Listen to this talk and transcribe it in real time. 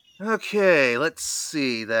Okay, let's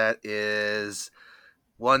see. That is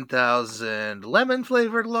 1,000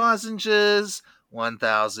 lemon-flavored lozenges,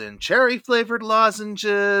 1,000 cherry-flavored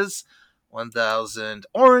lozenges, 1,000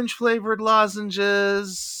 orange-flavored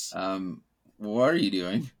lozenges. What are you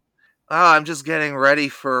doing? I'm just getting ready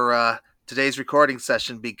for today's recording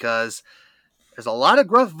session because there's a lot of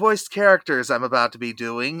gruff-voiced characters I'm about to be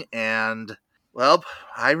doing, and, well,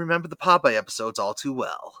 I remember the Popeye episodes all too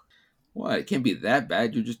well. What? It can't be that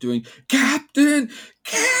bad. You're just doing Captain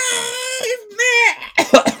Caveman.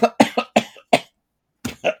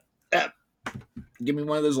 Give me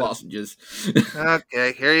one of those lozenges.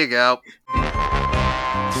 Okay, here you go.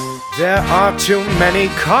 There are too many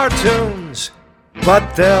cartoons,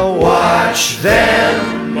 but they'll watch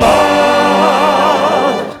them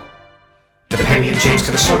all. The Pemmy and James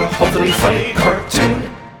kind of sort of hopefully funny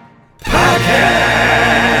cartoon podcast.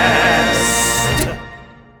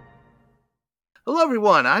 Hello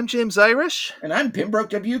everyone, I'm James Irish. And I'm Pembroke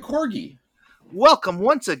W. Corgi. Welcome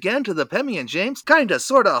once again to the Pemmy and James kinda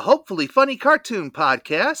sorta hopefully funny cartoon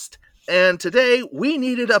podcast. And today we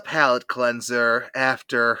needed a palate cleanser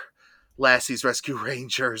after Lassie's Rescue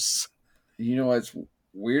Rangers. You know what's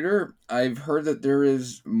weirder? I've heard that there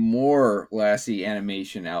is more Lassie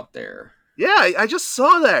animation out there. Yeah, I just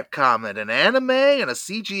saw that comment. An anime and a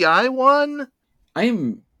CGI one.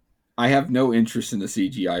 I have no interest in the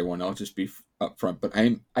CGI one, I'll just be upfront, but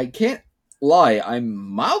I can't lie, I'm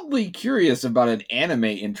mildly curious about an anime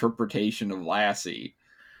interpretation of Lassie.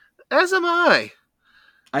 As am I.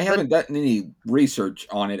 I haven't done any research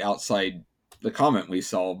on it outside the comment we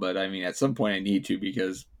saw, but I mean, at some point I need to,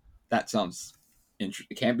 because that sounds interesting.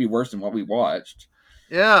 It can't be worse than what we watched.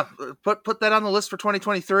 Yeah, put that on the list for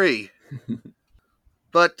 2023.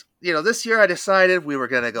 But, this year I decided we were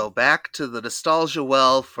going to go back to the nostalgia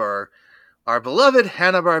well for our beloved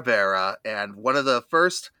Hanna-Barbera, and one of the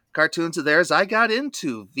first cartoons of theirs I got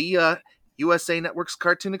into via USA Network's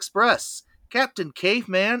Cartoon Express, Captain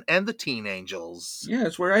Caveman and the Teen Angels. Yeah,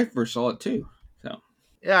 that's where I first saw it too. So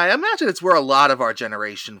yeah, I imagine it's where a lot of our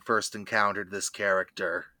generation first encountered this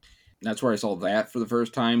character. That's where I saw that for the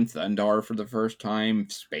first time, Thundar for the first time,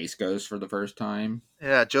 Space Ghost for the first time.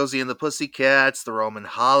 Yeah, Josie and the Pussycats, the Roman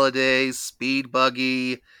Holidays, Speed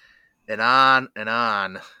Buggy, and on and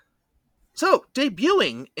on. So,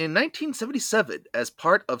 debuting in 1977 as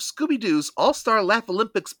part of Scooby-Doo's All-Star Laugh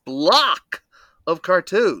Olympics block of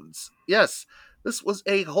cartoons. Yes, this was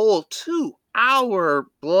a whole 2-hour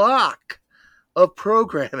block of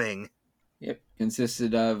programming. Yep,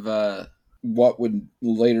 consisted of what would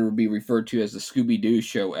later be referred to as the Scooby-Doo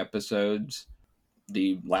show episodes,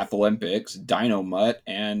 the Laugh Olympics, Dino Mutt,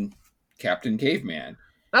 and Captain Caveman.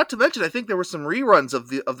 Not to mention, I think there were some reruns of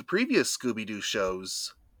the previous Scooby-Doo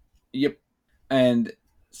shows. Yep. And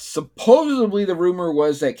supposedly the rumor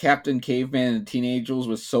was that Captain Caveman and the Teen Angels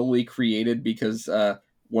was solely created because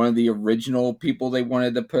one of the original people they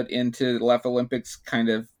wanted to put into the Laugh Olympics kind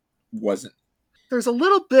of wasn't. There's a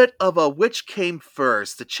little bit of a which came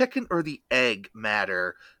first, the chicken or the egg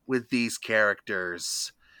matter with these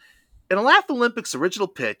characters. In a Laugh Olympics original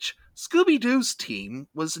pitch, Scooby-Doo's team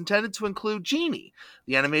was intended to include Jeannie,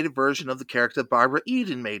 the animated version of the character Barbara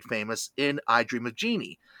Eden made famous in I Dream of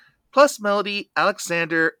Jeannie, plus Melody,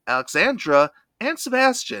 Alexander, Alexandra, and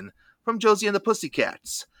Sebastian from Josie and the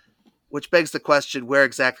Pussycats. Which begs the question, where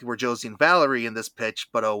exactly were Josie and Valerie in this pitch,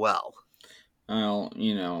 but oh well. Well,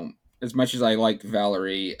 as much as I liked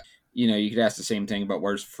Valerie, you could ask the same thing about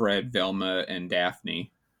where's Fred, Velma, and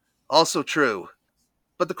Daphne. Also true.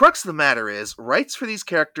 But the crux of the matter is, rights for these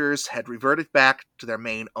characters had reverted back to their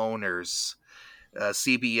main owners.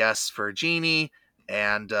 CBS for Jeannie,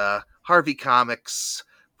 and Harvey Comics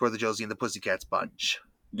for the Josie and the Pussycats bunch.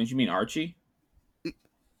 Don't you mean Archie?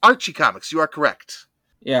 Archie Comics, you are correct.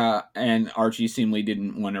 Yeah, and Archie seemingly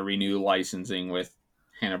didn't want to renew licensing with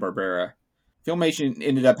Hanna-Barbera. Filmation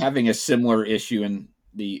ended up having a similar issue in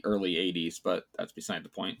the early 80s, but that's beside the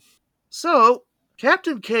point. So,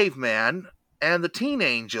 Captain Caveman and the Teen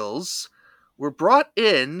Angels were brought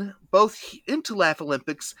in both into Laugh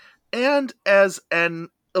Olympics and as an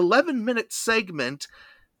 11-minute segment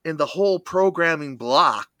in the whole programming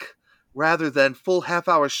block, rather than full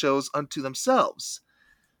half-hour shows unto themselves.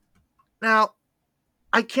 Now,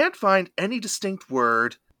 I can't find any distinct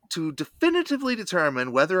word to definitively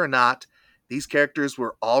determine whether or not these characters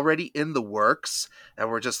were already in the works and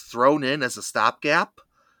were just thrown in as a stopgap,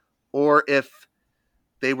 or if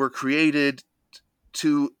they were created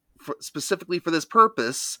specifically for this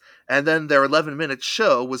purpose, and then their 11-minute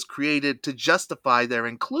show was created to justify their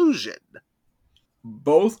inclusion.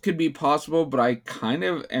 Both could be possible, but I kind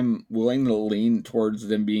of am willing to lean towards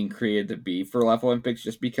them being created to be for Laugh Olympics,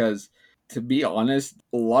 just because, to be honest,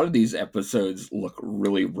 a lot of these episodes look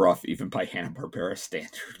really rough, even by Hanna-Barbera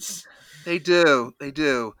standards. They do.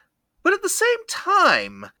 But at the same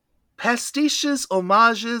time, pastiches,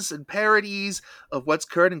 homages, and parodies of what's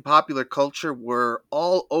current in popular culture were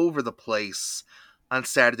all over the place on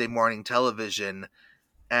Saturday morning television.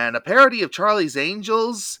 And a parody of Charlie's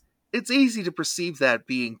Angels, it's easy to perceive that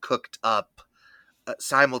being cooked up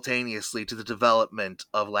simultaneously to the development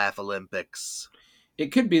of Laugh Olympics. It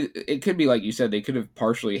could be like you said, they could have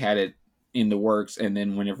partially had it in the works, and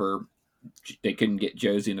then whenever they couldn't get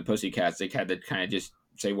Josie and the Pussycats, they had to kind of just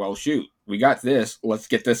say, well, shoot, we got this, let's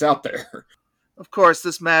get this out there. Of course,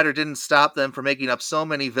 this matter didn't stop them from making up so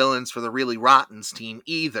many villains for the Really Rottens team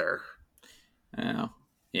either. Oh,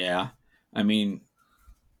 yeah. I mean,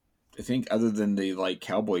 I think other than the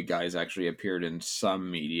cowboy guys actually appeared in some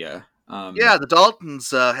media. Yeah, the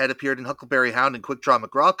Daltons had appeared in Huckleberry Hound and Quick Draw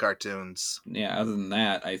McGraw cartoons. Yeah, other than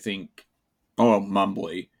that, I think,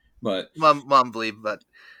 Mumbly, but Mumbly, but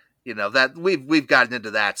that we've gotten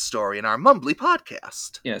into that story in our Mumbly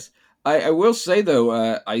podcast. Yes. I will say,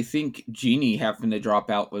 though, I think Jeannie having to drop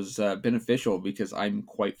out was beneficial, because I'm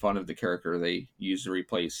quite fond of the character they used to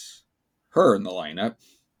replace her in the lineup.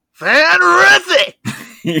 Fanrific!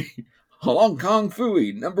 Hong Kong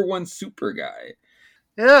Phooey, #1 super guy.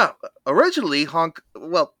 Yeah, originally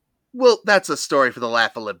well, that's a story for the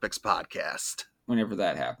Laugh Olympics podcast. Whenever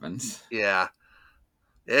that happens. Yeah.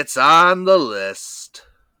 It's on the list.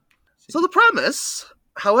 So the premise,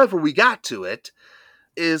 however we got to it,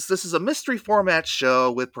 is this is a mystery format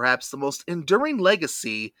show with perhaps the most enduring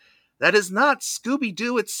legacy that is not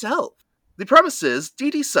Scooby-Doo itself. The premise is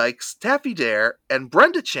Dee Dee Sykes, Taffy Dare, and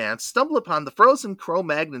Brenda Chance stumble upon the frozen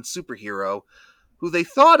Cro-Magnon superhero, who they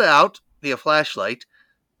thought out via flashlight,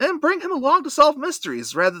 and bring him along to solve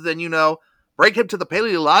mysteries, rather than, bring him to the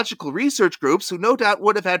paleological research groups who no doubt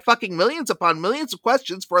would have had fucking millions upon millions of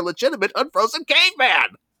questions for a legitimate unfrozen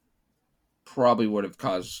caveman! Probably would have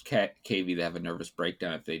caused KV to have a nervous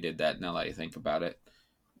breakdown if they did that, now that I think about it.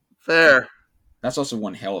 Fair. That's also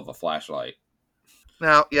one hell of a flashlight.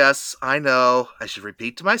 Now, yes, I know, I should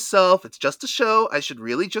repeat to myself, it's just a show, I should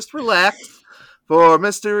really just relax for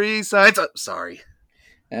mystery science. Sorry.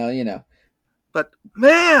 Well, But,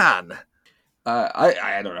 man!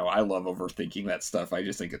 I don't know, I love overthinking that stuff. I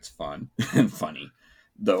just think it's fun and funny.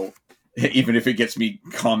 Though, even if it gets me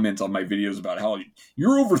comments on my videos about how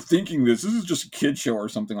you're overthinking this is just a kid show or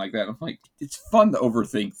something like that. I'm like, it's fun to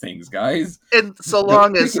overthink things, guys. And so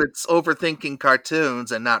long as it's overthinking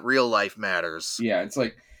cartoons and not real life matters. Yeah, it's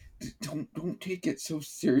like, don't take it so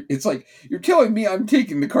serious. It's like, you're telling me I'm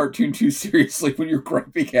taking the cartoon too seriously when you're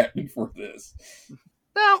griping at me for this.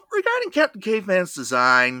 Now, regarding Captain Caveman's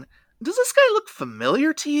design, does this guy look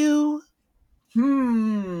familiar to you?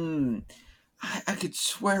 I could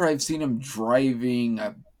swear I've seen him driving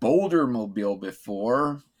a boulder mobile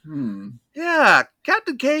before. Yeah,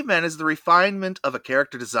 Captain Caveman is the refinement of a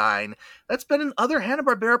character design that's been in other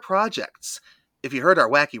Hanna-Barbera projects. If you heard our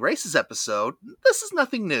Wacky Races episode, this is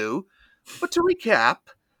nothing new. But to recap,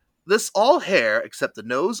 this all hair, except the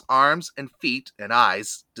nose, arms, and feet and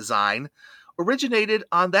eyes design, originated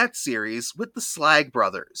on that series with the Slag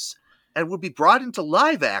Brothers, and would be brought into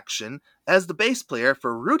live action as the bass player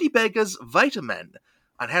for Rudy Bega's Vitamin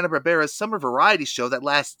on Hanna-Barbera's summer variety show that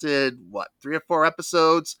lasted, 3 or 4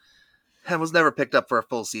 episodes, and was never picked up for a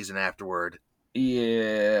full season afterward.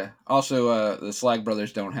 Yeah. Also, the Slag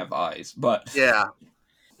Brothers don't have eyes, but... Yeah.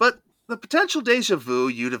 But the potential deja vu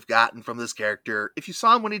you'd have gotten from this character if you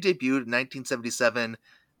saw him when he debuted in 1977,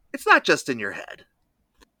 it's not just in your head.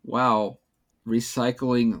 Wow.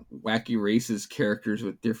 Recycling Wacky Races characters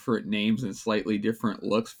with different names and slightly different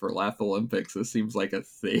looks for Laugh Olympics. This seems like a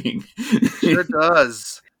thing. Sure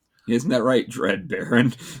does. Isn't that right, Dread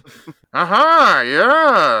Baron? Aha,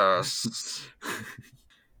 yes!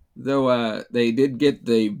 Though they did get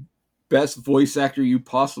the best voice actor you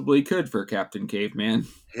possibly could for Captain Caveman.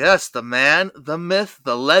 Yes, the man, the myth,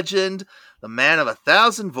 the legend, the man of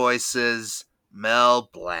 1,000 voices,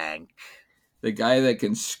 Mel Blanc. The guy that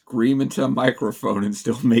can scream into a microphone and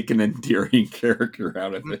still make an endearing character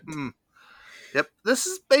out of it. Mm-hmm. Yep, this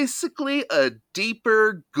is basically a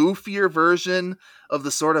deeper, goofier version of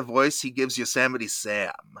the sort of voice he gives Yosemite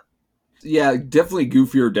Sam. Yeah, definitely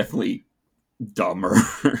goofier, definitely dumber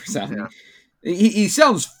sounding. Yeah. He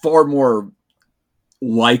sounds far more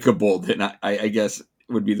likable than I guess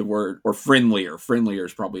would be the word, or friendlier. Friendlier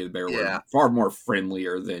is probably the better word. Far more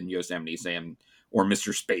friendlier than Yosemite Sam or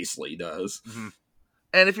Mr. Spacely does. Mm-hmm.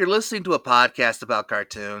 And if you're listening to a podcast about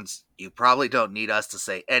cartoons, you probably don't need us to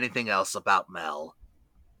say anything else about Mel.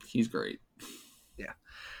 He's great. Yeah.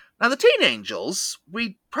 Now, the Teen Angels,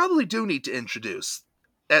 we probably do need to introduce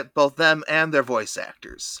both them and their voice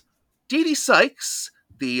actors. Dee Dee Sykes,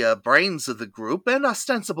 the brains of the group and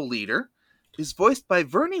ostensible leader, is voiced by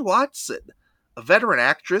Vernie Watson, a veteran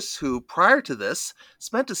actress who, prior to this,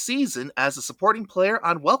 spent a season as a supporting player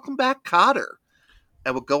on Welcome Back, Kotter,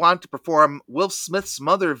 and would go on to perform Will Smith's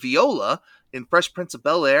mother, Viola, in Fresh Prince of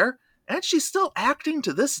Bel-Air, and she's still acting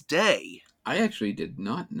to this day. I actually did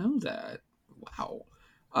not know that. Wow.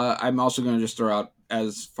 I'm also going to just throw out,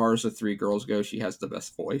 as far as the three girls go, she has the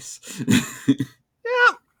best voice.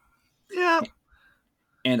 Yeah.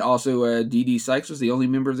 And also, Dee Dee Sykes was the only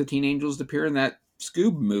member of the Teen Angels to appear in that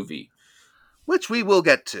Scoob movie. Which we will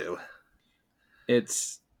get to.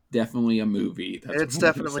 It's definitely a movie. It's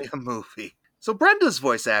definitely a movie. So Brenda's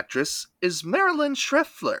voice actress is Marilyn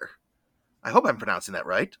Schreffler. I hope I'm pronouncing that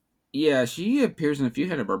right. Yeah, she appears in a few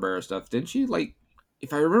Hanna-Barbera stuff. Didn't she? Like,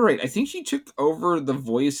 if I remember right, I think she took over the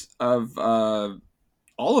voice of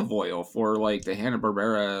Olive Oil for, like, the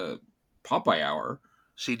Hanna-Barbera Popeye Hour.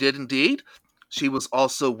 She did indeed. She was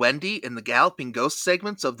also Wendy in the Galloping Ghost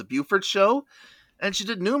segments of The Buford Show, and she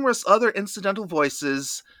did numerous other incidental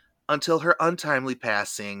voices until her untimely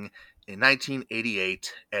passing in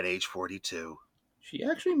 1988 at age 42. She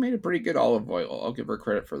actually made a pretty good Olive Oil. I'll give her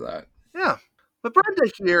credit for that. Yeah. But Brenda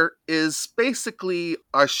here is basically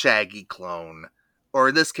a Shaggy clone, or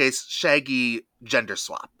in this case, Shaggy gender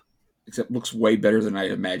swap. Except looks way better than I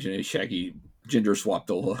imagine a Shaggy gender swap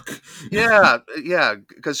to look. Yeah,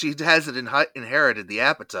 because she hasn't inherited the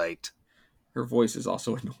appetite. Her voice is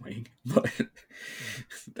also annoying, but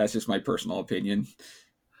that's just my personal opinion.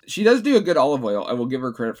 She does do a good Olive Oil. I will give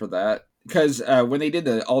her credit for that. Because when they did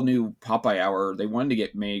the all-new Popeye Hour, they wanted to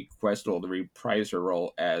get Mae Questel to reprise her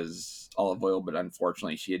role as Olive Oil, but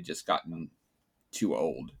unfortunately she had just gotten too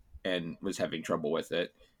old and was having trouble with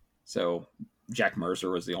it. So Jack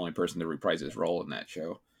Mercer was the only person to reprise his role in that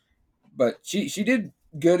show. But she did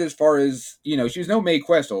good as far as, she was no Mae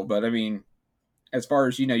Questel, but I mean, as far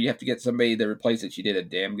as, you have to get somebody to replace it, she did a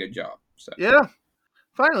damn good job. So. Yeah.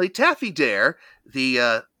 Finally, Taffy Dare,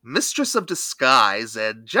 the mistress of disguise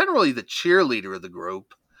and generally the cheerleader of the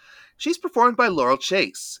group, she's performed by Laurel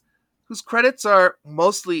Chase, whose credits are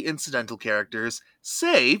mostly incidental characters,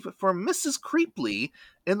 save for Mrs. Creepley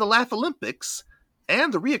in the Laugh Olympics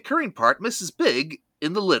and the reoccurring part Mrs. Big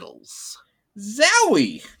in The Littles.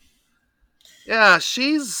 Zowie! Yeah,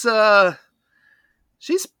 she's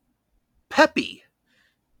peppy.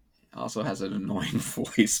 Also has an annoying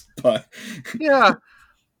voice, but... Yeah,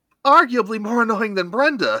 arguably more annoying than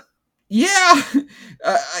Brenda. Yeah!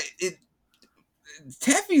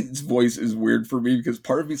 Taffy's voice is weird for me because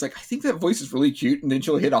part of me is like, I think that voice is really cute, and then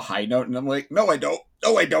she'll hit a high note, and I'm like, no, I don't.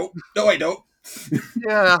 No, I don't. No, I don't.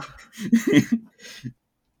 Yeah.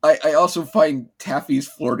 I also find Taffy's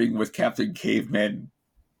flirting with Captain Caveman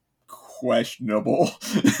questionable.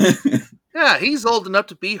 Yeah, he's old enough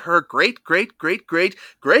to be her great great great great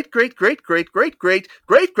great great great great great great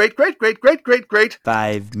great great great great great great great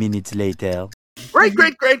 5 minutes later. Great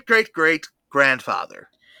great great great great grandfather.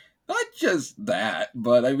 Not just that,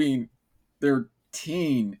 but I mean, they're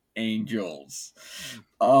teen angels.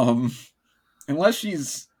 Unless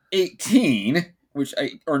she's 18,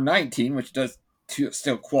 or 19, which does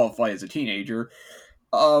still qualify as a teenager.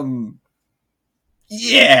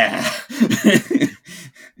 Yeah.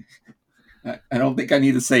 I don't think I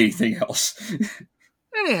need to say anything else.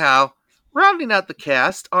 Anyhow, rounding out the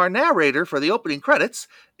cast, our narrator for the opening credits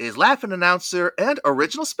is Laugh-In announcer and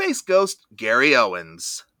original space ghost Gary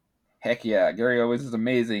Owens. Heck yeah, Gary Owens is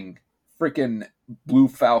amazing. Freaking Blue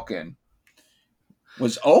Falcon.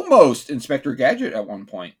 Was almost Inspector Gadget at one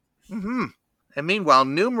point. Mm-hmm. And meanwhile,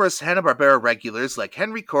 numerous Hanna-Barbera regulars like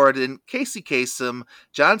Henry Corden, Casey Kasem,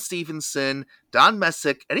 John Stevenson, Don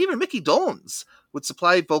Messick, and even Mickey Dolenz would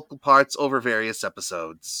supply vocal parts over various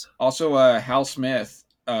episodes. Also, Hal Smith,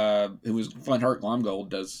 who was Flint Glomgold,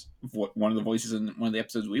 does one of the voices in one of the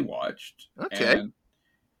episodes we watched. Okay.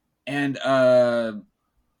 And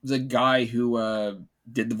the guy who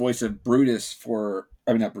did the voice of Brutus for...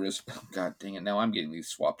 I mean, not Brutus. God dang it, now I'm getting these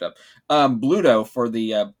swapped up. Bluto for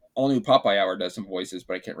the all-new Popeye Hour does some voices,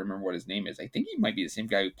 but I can't remember what his name is. I think he might be the same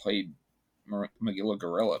guy who played Magilla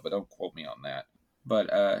Gorilla, but don't quote me on that. But,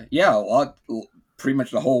 yeah, pretty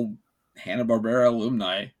much the whole Hanna-Barbera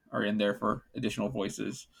alumni are in there for additional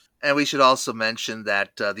voices. And we should also mention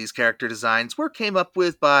that these character designs came up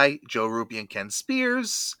with by Joe Ruby and Ken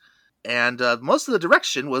Spears, and most of the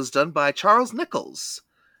direction was done by Charles Nichols.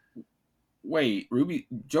 Wait,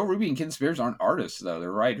 Joe Ruby and Ken Spears aren't artists, though.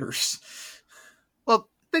 They're writers. Well,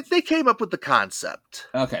 they came up with the concept.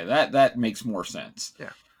 Okay, that makes more sense. Yeah.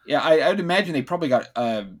 Yeah, I would imagine they probably got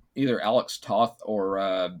either Alex Toth or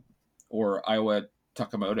Iowa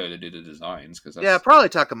Takamoto to do the designs. Yeah, probably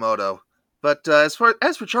Takamoto. But as for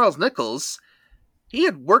Charles Nichols, he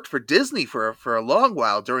had worked for Disney for a long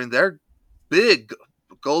while during their big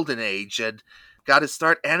golden age and got his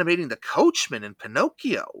start animating the Coachman and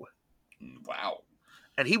Pinocchio. Wow.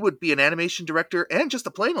 And he would be an animation director and just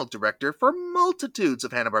a plain old director for multitudes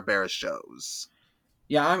of Hanna-Barbera shows.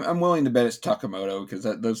 Yeah, I'm willing to bet it's Takamoto because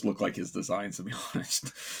that does look like his designs, to be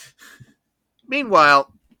honest.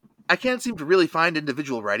 Meanwhile, I can't seem to really find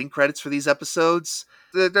individual writing credits for these episodes.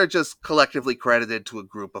 They're just collectively credited to a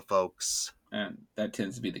group of folks. And that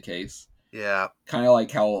tends to be the case. Yeah. Kind of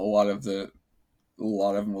like how a lot of them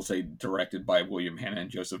will say directed by William Hanna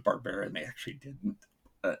and Joseph Barbera, and they actually didn't.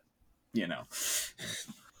 You know.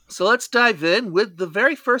 So let's dive in with the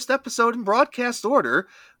very first episode in broadcast order,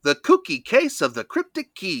 The Kooky Case of the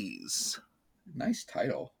Cryptic Keys. Nice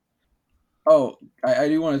title. Oh, I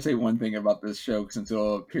do want to say one thing about this show, since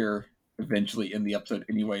it'll appear eventually in the episode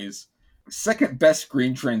anyways. Second best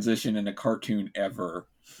screen transition in a cartoon ever.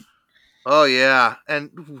 Oh, yeah.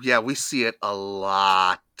 And, yeah, we see it a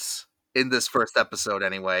lot in this first episode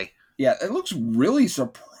anyway. Yeah, it looks really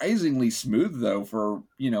surprisingly smooth, though, for,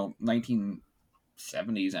 1970s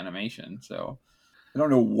animation. So, I don't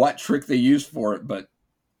know what trick they used for it, but,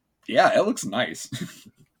 yeah, it looks nice.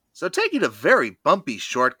 So, taking a very bumpy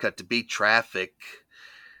shortcut to beat traffic,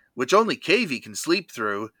 which only Cavey can sleep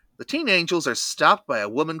through, the teen angels are stopped by a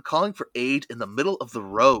woman calling for aid in the middle of the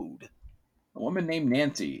road. A woman named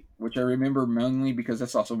Nancy, which I remember mainly because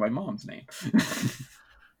that's also my mom's name.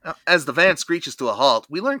 As the van screeches to a halt,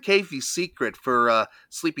 we learn Cavey's secret for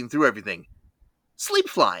sleeping through everything. Sleep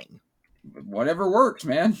flying. Whatever works,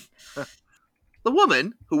 man. The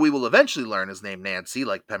woman, who we will eventually learn is named Nancy,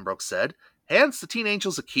 like Pembroke said, hands the teen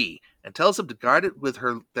angels a key and tells them to guard it with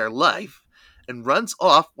their life, and runs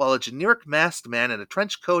off while a generic masked man in a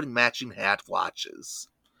trench coat and matching hat watches.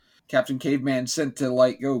 Captain Caveman sent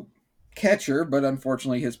to, go catch her, but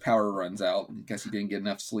unfortunately his power runs out. I guess he didn't get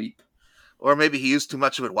enough sleep. Or maybe he used too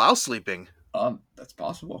much of it while sleeping. That's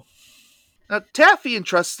possible. Now, Taffy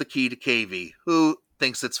entrusts the key to Cavey, who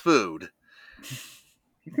thinks it's food.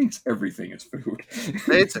 He thinks everything is food.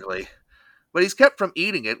 Basically. But he's kept from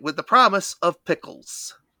eating it with the promise of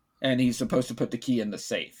pickles. And he's supposed to put the key in the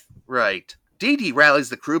safe. Right. Dee Dee rallies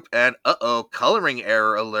the group and, coloring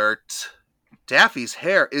error alert. Taffy's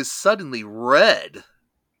hair is suddenly red.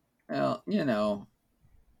 Well,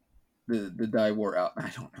 the dye wore out. I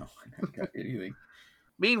don't know. I haven't got anything.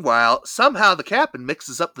 Meanwhile, somehow the captain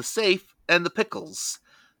mixes up the safe and the pickles,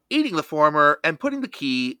 eating the former and putting the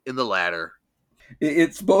key in the latter.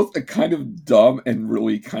 It's both a kind of dumb and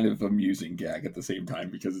really kind of amusing gag at the same time,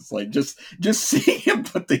 because it's like just seeing him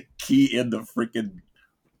put the key in the freaking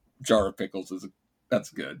jar of pickles that's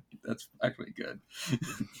good. That's actually good.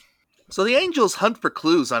 So the angels hunt for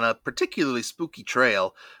clues on a particularly spooky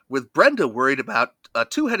trail, with Brenda worried about a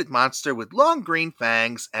two-headed monster with long green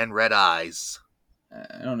fangs and red eyes.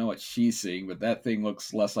 I don't know what she's seeing, but that thing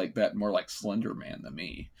looks less like that, more like Slender Man than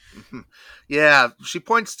me. Yeah, she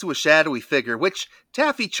points to a shadowy figure, which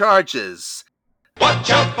Taffy charges. Watch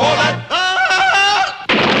out for that!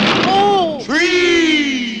 Oh!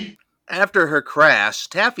 Tree! After her crash,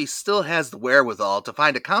 Taffy still has the wherewithal to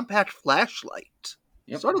find a compact flashlight.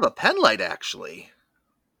 Yep. Sort of a pen light, actually.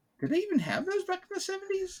 Did they even have those back in the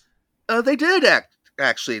 70s? They did,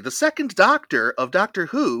 actually. The second Doctor of Doctor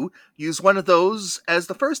Who used one of those as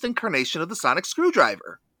the first incarnation of the sonic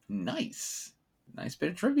screwdriver. Nice. Nice bit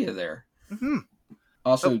of trivia there. Mm-hmm.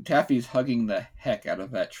 Also, Taffy's hugging the heck out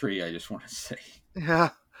of that tree, I just want to say. Yeah.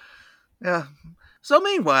 So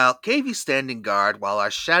meanwhile, Cavey's standing guard while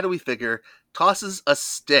our shadowy figure tosses a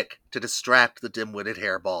stick to distract the dim-witted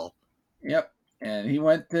hairball. Yep. And he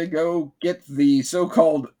went to go get the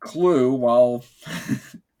so-called clue while...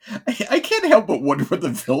 I can't help but wonder what the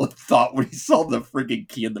villain thought when he saw the freaking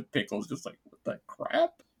key in the pickles. Just like, what the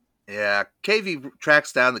crap? Yeah, Cavey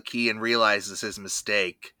tracks down the key and realizes his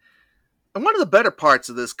mistake. And one of the better parts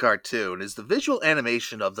of this cartoon is the visual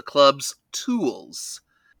animation of the club's tools,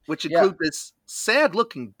 which include this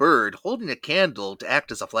sad-looking bird holding a candle to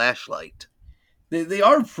act as a flashlight. They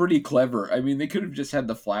are pretty clever. I mean, they could have just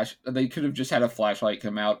had they could have just had a flashlight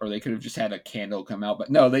come out, or they could have just had a candle come out. But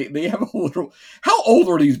no, they have a little... How old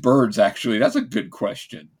are these birds, actually? That's a good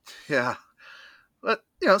question. Yeah. But,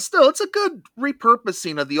 still, it's a good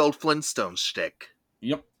repurposing of the old Flintstones shtick.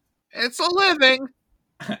 Yep. It's a living.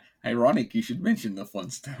 Ironic you should mention the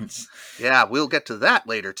Flintstones. Yeah, we'll get to that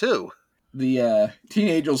later, too. The teen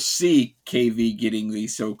angels see KV getting the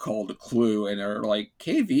so-called clue and are like,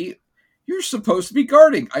 KV, you're supposed to be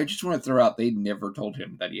guarding. I just want to throw out, they never told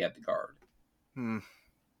him that he had to guard.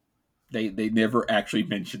 They never actually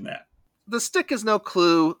mentioned that. The stick is no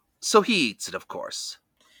clue, so he eats it, of course.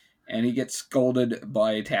 And he gets scolded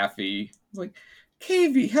by Taffy. It's like,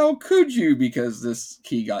 KV, how could you? Because this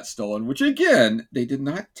key got stolen, which again, they did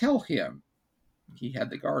not tell him he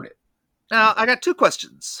had to guard it. Now, I got 2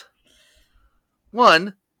 questions.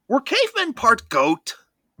 1, were cavemen part goat?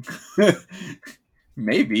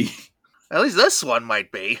 Maybe. At least this one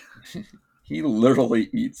might be. He literally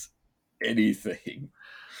eats anything.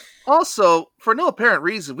 Also, for no apparent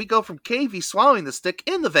reason, we go from KV swallowing the stick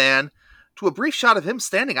in the van to a brief shot of him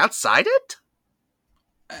standing outside it?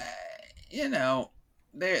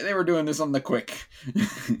 They were doing this on the quick.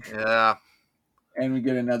 Yeah. And we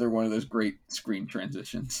get another one of those great screen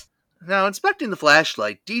transitions. Now, inspecting the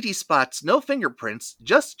flashlight, Dee Dee spots no fingerprints,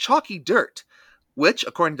 just chalky dirt, which,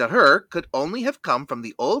 according to her, could only have come from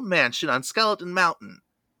the old mansion on Skeleton Mountain.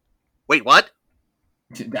 Wait, what?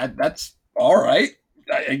 That's all right,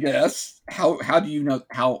 I guess. How do you know?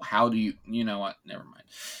 How do you? You know what? Never mind.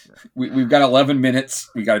 We've got 11 minutes.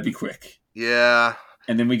 We got to be quick. Yeah.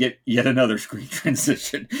 And then we get yet another screen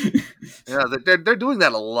transition. Yeah, they're doing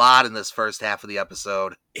that a lot in this first half of the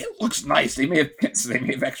episode. It looks nice. They may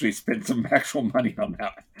have actually spent some actual money on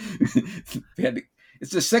that.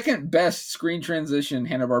 It's the second best screen transition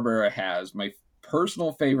Hanna-Barbera has. My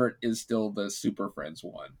personal favorite is still the Super Friends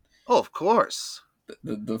one. Oh, of course.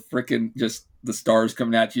 The freaking just the stars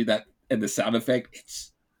coming at you, that and the sound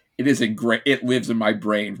effect. It is a great. It lives in my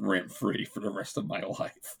brain rent free for the rest of my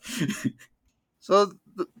life. So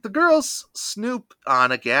the girls snoop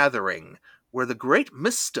on a gathering where the great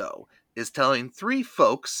Misto is telling 3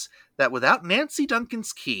 folks that without Nancy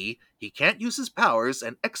Duncan's key, he can't use his powers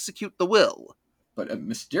and execute the will. But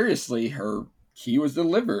mysteriously, her key was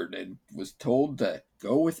delivered and was told to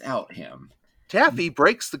go without him. Taffy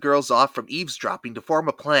breaks the girls off from eavesdropping to form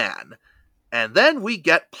a plan. And then we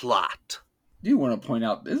get plot. I do want to point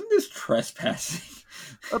out, isn't this trespassing?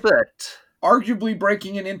 A bit. Arguably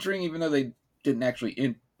breaking and entering, even though they didn't actually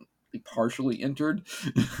they partially entered.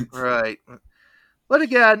 Right. But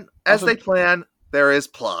again, as Also, they plan, there is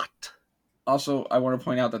plot. Also, I want to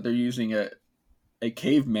point out that they're using a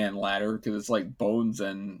caveman ladder because it's like bones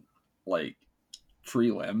and like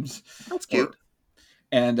tree limbs. That's cute.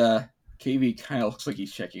 And KV kind of looks like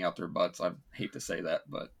he's checking out their butts. I hate to say that,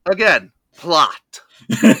 but Again, plot.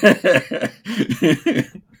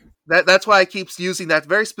 That's why I keep using that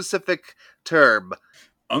very specific term.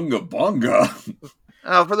 Unga bunga.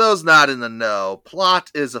 For those not in the know,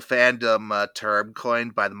 plot is a fandom term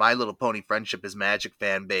coined by the My Little Pony Friendship is Magic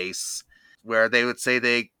fan base, where they would say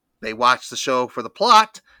they watch the show for the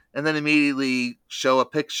plot and then immediately show a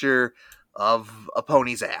picture of a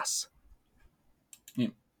pony's ass. Yeah.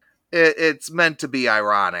 It's meant to be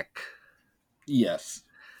ironic. Yes.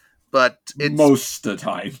 But it's... Most of the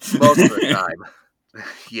time. Most of the time.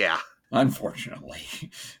 Yeah. Unfortunately.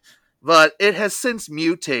 But it has since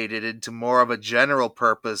mutated into more of a general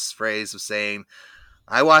purpose phrase of saying,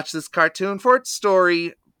 I watch this cartoon for its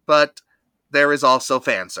story, but there is also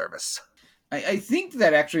fan service. I think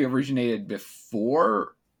that actually originated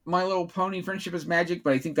before My Little Pony Friendship is Magic,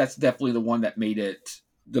 but I think that's definitely the one that made it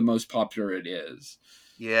the most popular it is.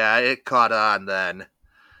 Yeah, it caught on then.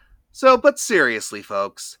 So, but seriously,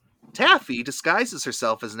 folks, Taffy disguises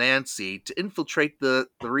herself as Nancy to infiltrate the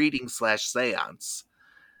reading/seance.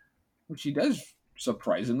 Which she does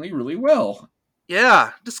surprisingly really well.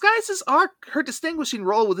 Yeah, disguises are her distinguishing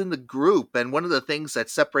role within the group, and one of the things that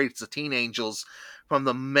separates the Teen Angels from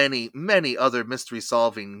the many, many other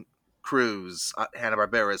mystery-solving crews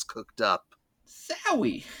Hanna-Barbera has cooked up.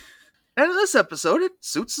 Zowie! And in this episode, it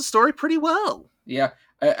suits the story pretty well. Yeah,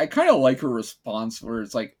 I kind of like her response where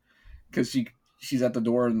it's like, because she's at the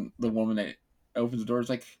door and the woman that opens the door is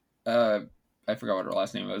like, I forgot what her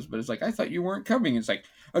last name was, but it's like, I thought you weren't coming. It's like,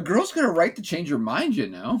 a girl's got a right to change her mind, you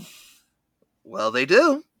know? Well, they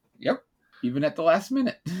do. Yep. Even at the last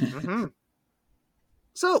minute. Mm-hmm.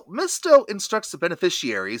 So, Misto instructs the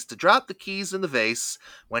beneficiaries to drop the keys in the vase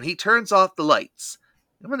when he turns off the lights.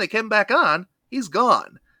 And when they come back on, he's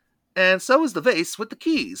gone. And so is the vase with the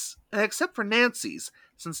keys, except for Nancy's,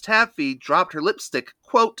 since Taffy dropped her lipstick,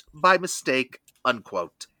 quote, by mistake,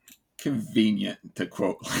 unquote. Convenient, to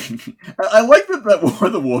quote. I like that one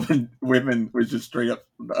of the women was just straight up,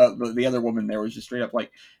 the other woman there was just straight up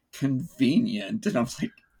like, convenient. And I was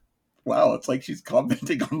like, wow, it's like she's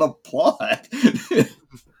commenting on the plot.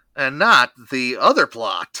 And not the other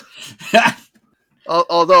plot.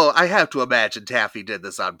 Although I have to imagine Taffy did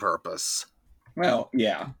this on purpose. Well,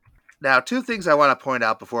 yeah. Now, two things I want to point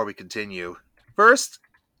out before we continue. First,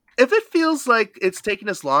 if it feels like it's taking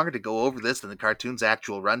us longer to go over this than the cartoon's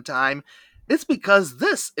actual runtime, it's because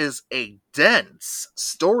this is a dense,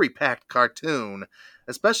 story-packed cartoon,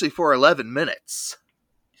 especially for 11 minutes.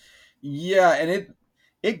 Yeah, and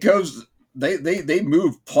it goes... They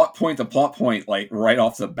move plot point to plot point, like, right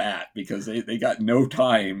off the bat, because they got no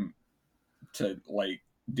time to, like,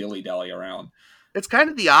 dilly-dally around. It's kind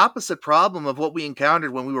of the opposite problem of what we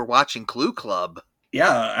encountered when we were watching Clue Club.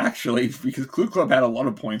 Yeah, actually, because Clue Club had a lot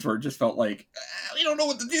of points where it just felt like, we don't know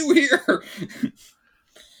what to do here.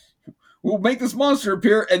 We'll make this monster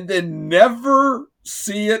appear and then never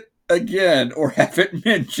see it again or have it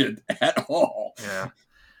mentioned at all. Yeah.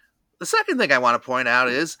 The second thing I want to point out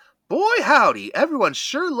is, boy howdy, everyone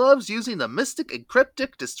sure loves using the mystic and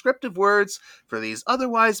cryptic descriptive words for these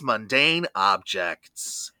otherwise mundane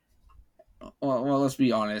objects. Well, let's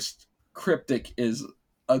be honest. Cryptic is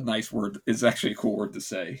a nice word. It's actually a cool word to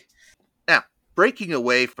say. Now, breaking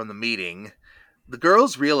away from the meeting, the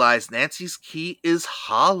girls realize Nancy's key is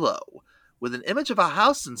hollow, with an image of a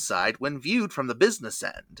house inside when viewed from the business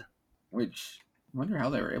end. Which, I wonder how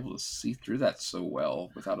they were able to see through that so well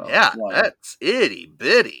without a light. That's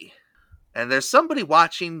itty-bitty. And there's somebody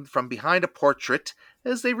watching from behind a portrait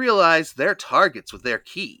as they realize they're targets with their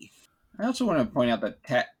key. I also want to point out that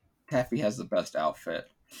Taffy has the best outfit.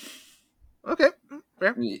 Okay,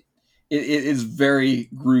 fair. It is very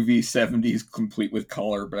groovy 70s, complete with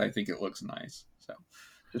color, but I think it looks nice. So,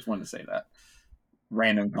 just wanted to say that.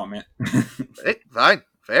 Random comment. Hey, fine,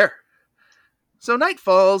 fair. So night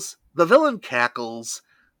falls, the villain cackles,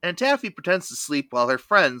 and Taffy pretends to sleep while her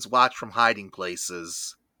friends watch from hiding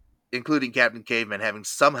places, including Captain Caveman having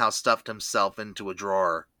somehow stuffed himself into a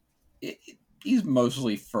drawer. He's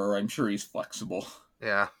mostly fur. I'm sure he's flexible.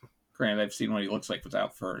 Yeah. Granted, I've seen what he looks like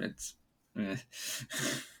without fur, and it's...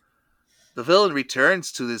 The villain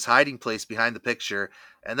returns to his hiding place behind the picture,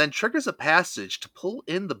 and then triggers a passage to pull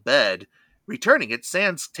in the bed, returning it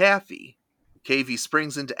sans Taffy. Cavey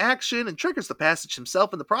springs into action and triggers the passage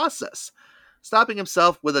himself in the process, stopping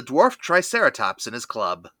himself with a dwarf triceratops in his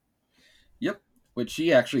club. Yep, which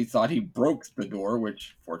he actually thought he broke the door,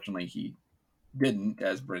 which fortunately he didn't,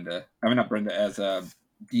 as Dee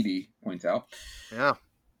Dee points out. Yeah.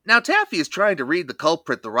 Now Taffy is trying to read the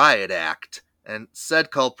culprit the riot act, and said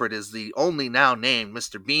culprit is the only now named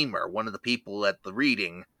Mr. Beamer, one of the people at the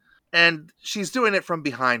reading. And she's doing it from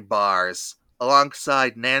behind bars,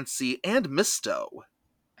 alongside Nancy and Misto.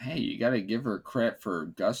 Hey, you gotta give her credit for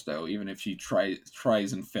gusto, even if she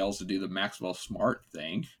tries and fails to do the Maxwell Smart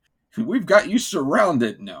thing. We've got you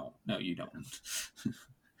surrounded. No, you don't.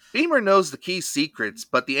 Beamer knows the key secrets,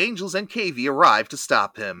 but the Angels and Cavey arrive to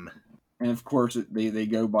stop him. And of course, they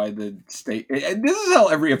go by the state. And this is how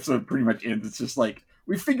every episode pretty much ends. It's just like,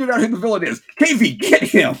 we figured out who the villain is. Cavey, get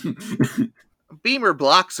him! Beamer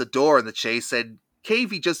blocks a door in the chase, and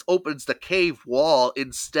Cavey just opens the cave wall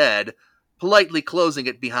instead, politely closing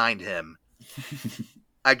it behind him.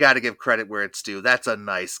 I gotta give credit where it's due. That's a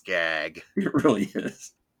nice gag. It really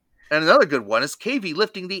is. And another good one is Cavey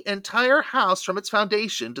lifting the entire house from its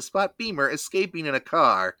foundation to spot Beamer escaping in a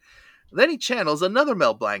car. Then he channels another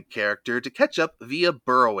Mel Blanc character to catch up via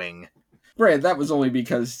burrowing. Right, that was only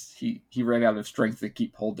because he ran out of strength to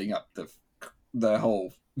keep holding up the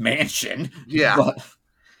whole mansion. Yeah. But,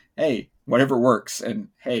 hey, whatever works. And,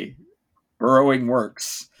 hey, burrowing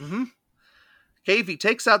works. Mm-hmm. Cavey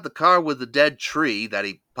takes out the car with the dead tree that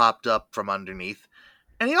he popped up from underneath,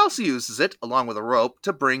 and he also uses it, along with a rope,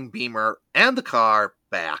 to bring Beamer and the car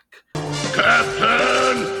back.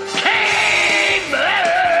 Captain Caveman!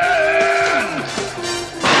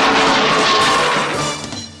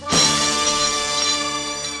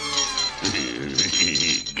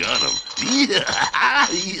 Got him.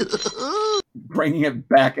 Bringing it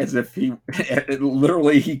back as if he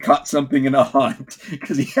caught something in a hunt,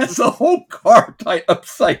 because he has the whole car tied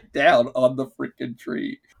upside down on the freaking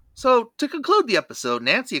tree. So, to conclude the episode,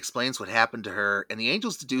 Nancy explains what happened to her, and the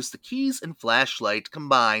Angels deduce the keys and flashlight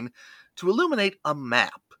combine to illuminate a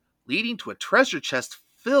map, leading to a treasure chest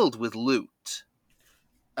filled with loot.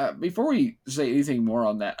 Before we say anything more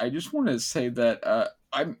on that, I just want to say that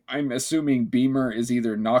I'm assuming Beamer is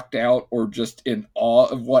either knocked out or just in awe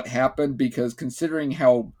of what happened, because considering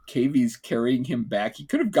how Cavey's carrying him back, he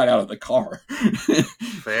could have got out of the car.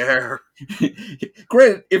 Fair.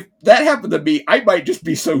 Granted, if that happened to me, I might just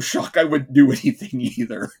be so shocked I wouldn't do anything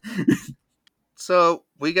either. So,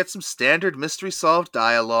 we get some standard mystery solved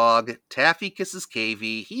dialogue. Taffy kisses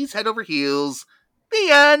Cavey, he's head over heels, The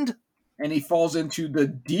end. And he falls into the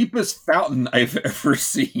deepest fountain I've ever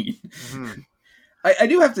seen. Mm-hmm. I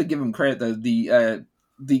do have to give him credit, though.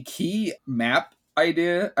 The key map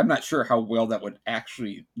idea, I'm not sure how well that would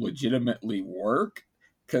actually legitimately work,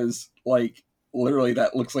 because, like, literally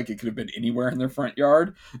that looks like it could have been anywhere in their front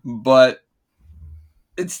yard, but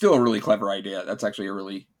it's still a really clever idea. That's actually a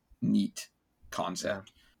really neat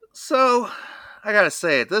concept. Yeah. So, I gotta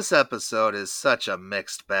say, this episode is such a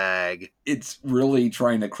mixed bag. It's really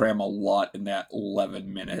trying to cram a lot in that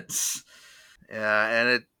 11 minutes. Yeah, and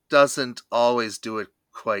it doesn't always do it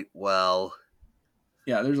quite well.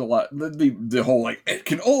 Yeah, there's a lot. The whole, like, it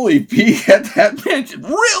can only be at that mansion.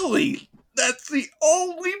 Really? That's the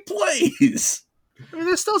only place? I mean,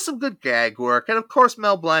 there's still some good gag work, and of course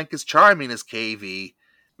Mel Blanc is charming as KV.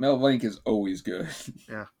 Mel Blanc is always good.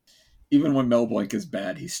 Yeah. Even when Mel Blanc is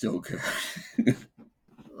bad, he's still good.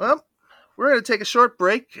 Well, we're going to take a short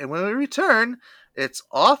break, and when we return, it's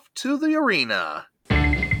off to the arena.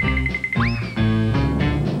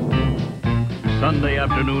 Sunday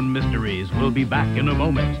Afternoon Mysteries will be back in a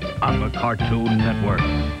moment on the Cartoon Network.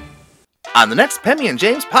 On the next Pemmy and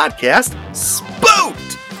James podcast,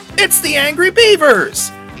 Spooked! It's the Angry Beavers!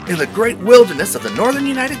 In the great wilderness of the northern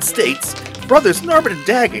United States, brothers Norbert and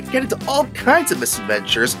Daggett get into all kinds of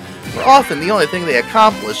misadventures, where often the only thing they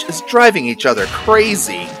accomplish is driving each other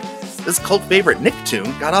crazy. This cult favorite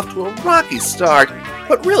Nicktoon got off to a rocky start,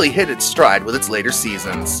 but really hit its stride with its later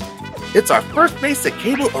seasons. It's our first basic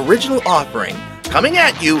cable original offering, coming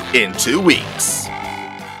at you in 2 weeks.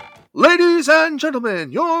 Ladies and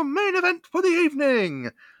gentlemen, your main event for the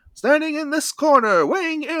evening. Standing in this corner,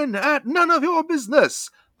 weighing in at none of your business,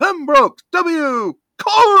 Pembroke W.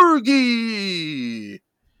 Corgi!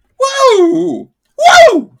 Woo!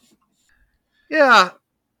 Woo! Yeah,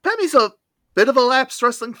 Pemmy's a bit of a lapsed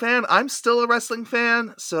wrestling fan. I'm still a wrestling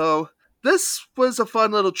fan, so this was a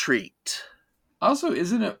fun little treat. Also,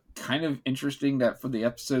 isn't it kind of interesting that for the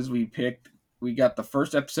episodes we picked, we got the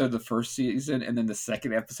first episode of the first season and then the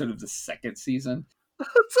second episode of the second season?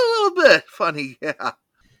 It's a little bit funny, yeah.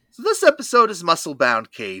 So this episode is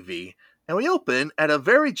Muscle-Bound KV, and we open at a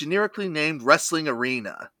very generically named wrestling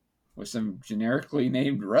arena. With some generically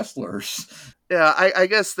named wrestlers. Yeah, I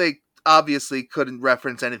guess they obviously couldn't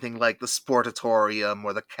reference anything like the Sportatorium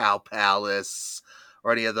or the Cow Palace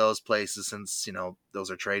or any of those places since, those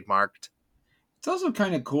are trademarked. It's also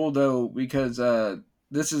kind of cool, though, because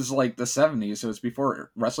this is like the 70s, so it's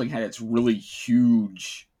before wrestling had its really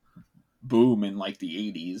huge boom in like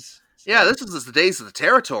the 80s. So. Yeah, this is the days of the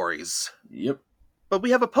territories. Yep. But we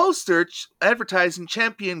have a poster advertising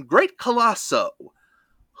champion Great Colosso,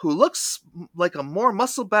 who looks like a more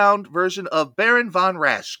muscle-bound version of Baron von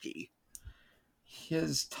Raschke.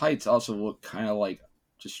 His tights also look kind of like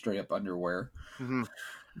just straight-up underwear. Mm-hmm.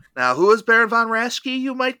 Now, who is Baron von Raschke,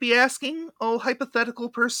 you might be asking, oh hypothetical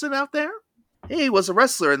person out there? He was a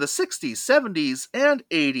wrestler in the 60s, 70s, and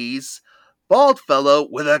 80s. Bald fellow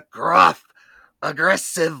with a gruff,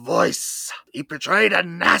 aggressive voice. He portrayed a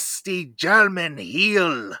nasty German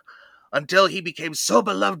heel until he became so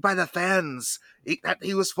beloved by the fans that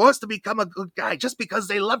he was forced to become a good guy just because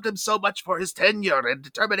they loved him so much for his tenure and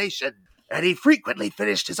determination. And he frequently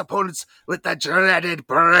finished his opponents with the dreaded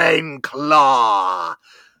brain claw.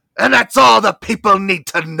 And that's all the people need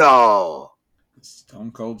to know.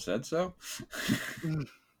 Stone Cold said so.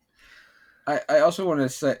 I also want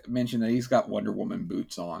to mention that he's got Wonder Woman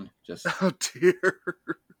boots on. Just oh dear,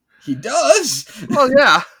 he does. Well,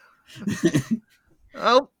 yeah.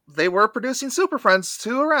 Well, they were producing Super Friends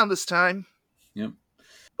too around this time. Yep.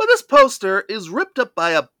 But this poster is ripped up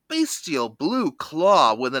by a bestial blue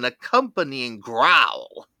claw with an accompanying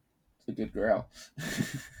growl. It's a good growl.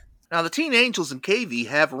 Now, the Teen Angels and KV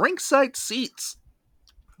have ringside seats,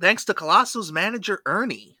 thanks to Colosso's manager,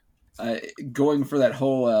 Ernie. Going for that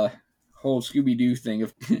whole Scooby-Doo thing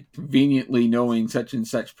of conveniently knowing such and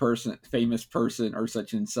such person, famous person, or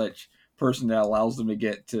such and such person that allows them to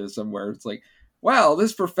get to somewhere. It's like, wow,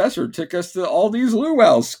 this professor took us to all these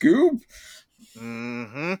luau's, Scoob.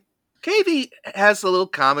 Mm-hmm. KV has a little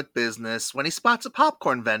comic business when he spots a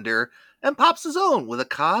popcorn vendor and pops his own with a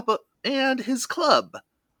cop and his club,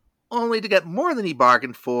 only to get more than he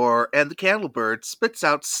bargained for, and the Candlebird spits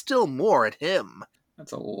out still more at him.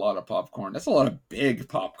 That's a lot of popcorn. That's a lot of big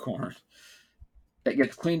popcorn. That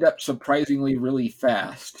gets cleaned up surprisingly really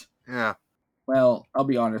fast. Yeah. Well, I'll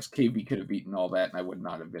be honest, KV could have eaten all that and I would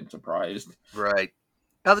not have been surprised. Right.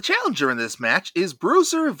 Now, the challenger in this match is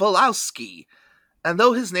Bruiser Volowski, and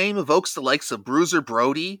though his name evokes the likes of Bruiser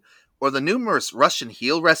Brody, or the numerous Russian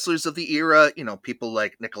heel wrestlers of the era, people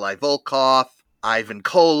like Nikolai Volkov, Ivan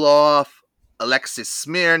Koloff, Alexis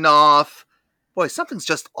Smirnov, Boy, something's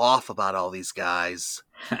just off about all these guys.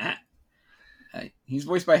 He's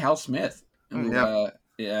voiced by Hal Smith, who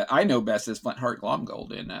Yeah. I know best as Flintheart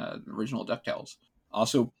Glomgold in original DuckTales.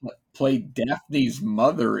 Also played Daphne's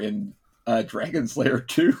mother in Dragon Slayer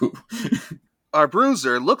 2. Our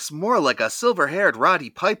bruiser looks more like a silver-haired Roddy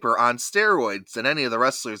Piper on steroids than any of the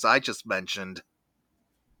wrestlers I just mentioned.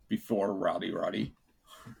 Before Roddy.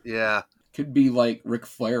 Yeah. Could be like Ric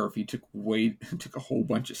Flair if he took a whole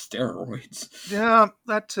bunch of steroids. Yeah,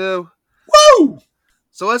 that too. Woo!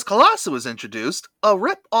 So as Colossus was introduced, a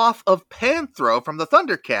rip-off of Panthro from the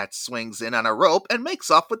Thundercats swings in on a rope and makes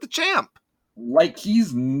off with the champ. Like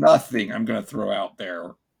he's nothing, I'm going to throw out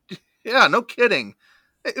there. Yeah, no kidding.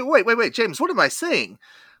 Wait, James, what am I saying?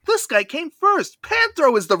 This guy came first.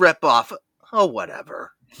 Panthro is the rip-off. Oh,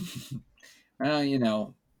 whatever.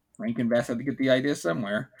 Rankin Bass had to get the idea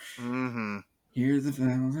somewhere. Mm-hmm. Hear the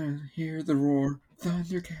violin, hear the roar,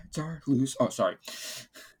 Thundercats are loose. Oh, sorry.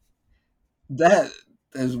 That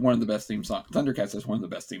is one of the best theme songs. Thundercats is one of the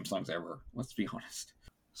best theme songs ever. Let's be honest.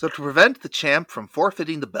 So to prevent the champ from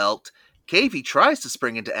forfeiting the belt, Cavey tries to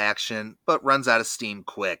spring into action, but runs out of steam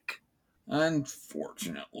quick.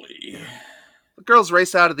 Unfortunately. The girls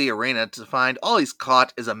race out of the arena to find all he's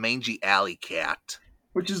caught is a mangy alley cat.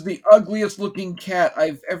 Which is the ugliest looking cat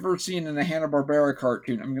I've ever seen in a Hanna-Barbera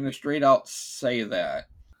cartoon. I'm going to straight out say that.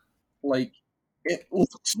 Like, it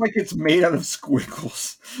looks like it's made out of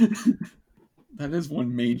squiggles. That is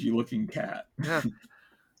one mangy looking cat. Yeah.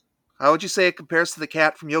 How would you say it compares to the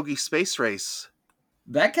cat from Yogi's Space Race?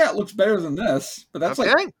 That cat looks better than this, but that's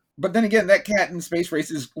okay. But then again, that cat in Space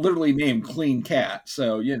Race is literally named Clean Cat,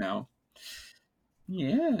 so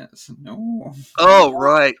Yes, no. Oh,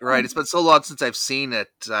 right. It's been so long since I've seen it.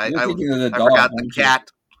 I forgot the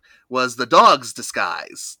cat was the dog's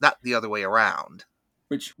disguise, not the other way around.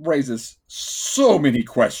 Which raises so many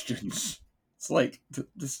questions. It's like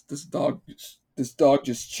this dog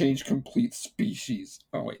just changed complete species.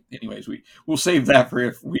 Oh wait, anyways, we'll save that for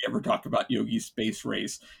if we ever talk about Yogi's Space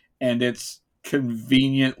Race and its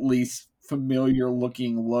conveniently familiar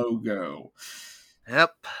looking logo.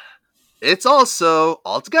 Yep. It's also,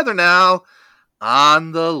 all together now,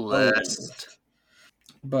 on the list.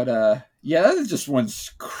 But, that is just one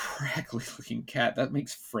crackly looking cat. That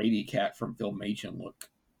makes Frady Cat from Filmation look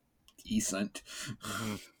decent.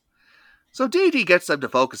 Mm-hmm. So Dee Dee gets them to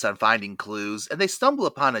focus on finding clues, and they stumble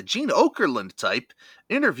upon a Gene Okerlund type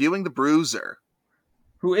interviewing the Bruiser.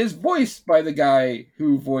 Who is voiced by the guy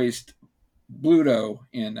who voiced Bluto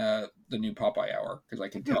in the new Popeye Hour, because I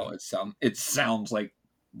can tell it sounds like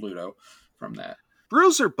Bluto from that.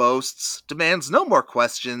 Bruiser boasts, demands no more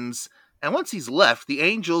questions, and once he's left, the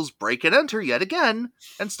Angels break and enter yet again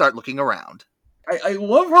and start looking around. I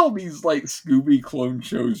love how these Scooby clone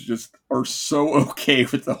shows just are so okay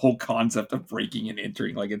with the whole concept of breaking and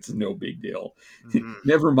entering, like it's no big deal. Mm-hmm.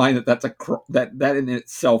 Never mind that that in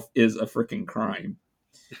itself is a freaking crime.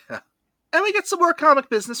 Yeah. And we get some more comic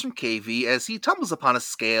business from Cavey as he tumbles upon a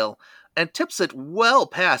scale and tips it well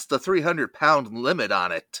past the 300-pound limit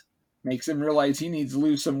on it. Makes him realize he needs to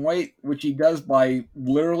lose some weight, which he does by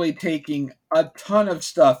literally taking a ton of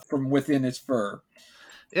stuff from within his fur.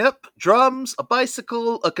 Yep, drums, a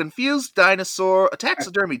bicycle, a confused dinosaur, a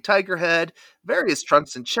taxidermy tiger head, various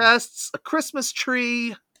trunks and chests, a Christmas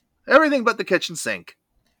tree, everything but the kitchen sink.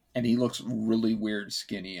 And he looks really weird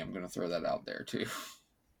skinny, I'm going to throw that out there too.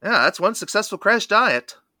 Yeah, that's one successful crash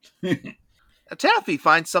diet. Taffy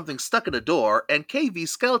finds something stuck in a door, and KV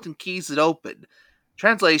skeleton keys it open.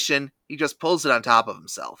 Translation, he just pulls it on top of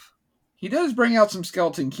himself. He does bring out some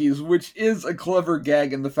skeleton keys, which is a clever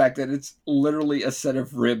gag in the fact that it's literally a set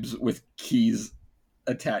of ribs with keys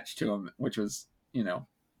attached to them, which was,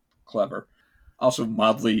 clever. Also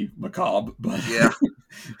mildly macabre, but... Yeah.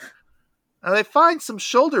 Now they find some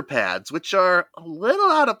shoulder pads, which are a little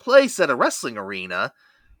out of place at a wrestling arena,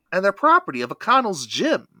 and they're property of O'Connell's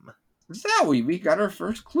gym. Zowie, we got our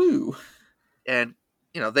first clue. And,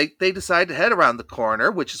 they decide to head around the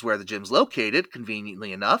corner, which is where the gym's located,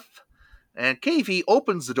 conveniently enough. And KV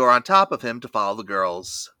opens the door on top of him to follow the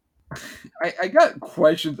girls. I got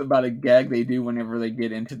questions about a gag they do whenever they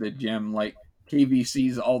get into the gym. Like, KV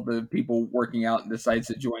sees all the people working out and decides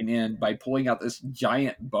to join in by pulling out this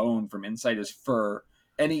giant bone from inside his fur.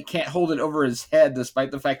 And he can't hold it over his head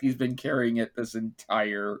despite the fact he's been carrying it this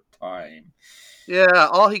entire time. Yeah,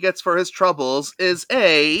 all he gets for his troubles is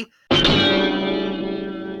a...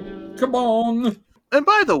 Come on! And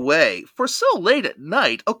by the way, for so late at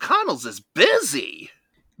night, O'Connell's is busy.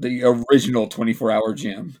 The original 24-hour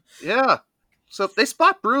gym. Yeah. So they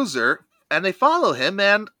spot Bruiser, and they follow him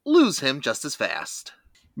and lose him just as fast.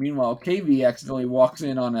 Meanwhile, KV accidentally walks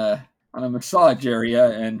in on a on a massage area,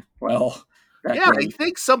 and, well, He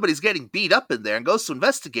thinks somebody's getting beat up in there and goes to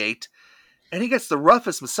investigate, and he gets the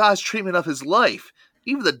roughest massage treatment of his life.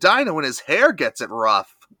 Even the dino in his hair gets it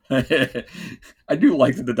rough. I do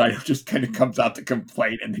like that the dino just kind of comes out to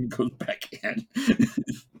complain and then goes back in.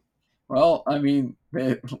 Well, I mean,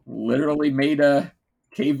 it literally made a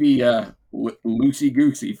KV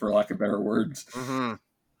loosey-goosey, for lack of better words. Mm-hmm.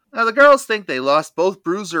 Now, the girls think they lost both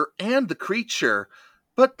Bruiser and the creature,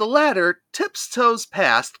 but the latter tiptoes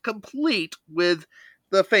past, complete with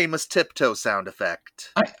the famous tiptoe sound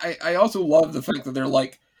effect. I also love the fact that they're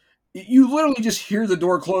like, you literally just hear the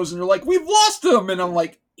door close and they're like, we've lost him! And I'm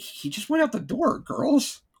like, he just went out the door,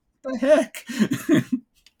 girls. What the heck?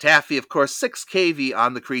 Taffy, of course, 6 KV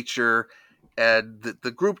on the creature, and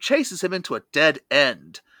the group chases him into a dead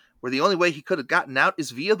end, where the only way he could have gotten out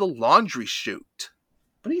is via the laundry chute.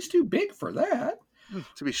 But he's too big for that.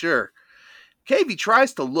 To be sure. KV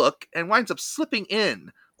tries to look and winds up slipping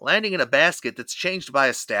in, landing in a basket that's changed by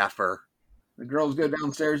a staffer. The girls go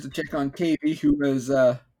downstairs to check on KV, who is,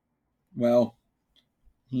 well,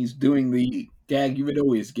 he's doing the gag you would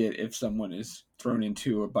always get if someone is thrown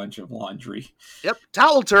into a bunch of laundry. Yep,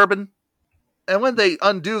 towel turban. And when they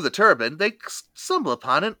undo the turban, they stumble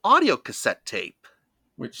upon an audio cassette tape.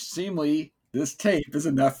 Which seemingly, this tape is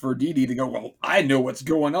enough for Dee Dee to go, well, I know what's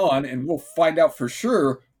going on, and we'll find out for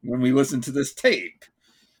sure when we listen to this tape.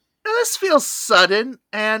 Now, this feels sudden,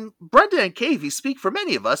 and Brenda and KV speak for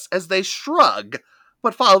many of us as they shrug,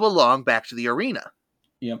 but follow along back to the arena.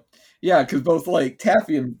 Yep. Yeah, because both, like,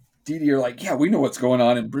 Taffy and Dee Dee are like, yeah, we know what's going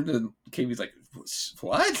on, and Brenda and KV's like,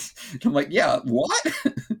 what? And I'm like, yeah, what?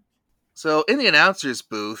 So, in the announcer's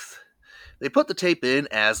booth, they put the tape in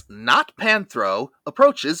as Not Panthro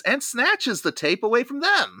approaches and snatches the tape away from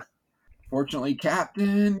them. Fortunately,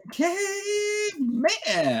 Captain Caveman.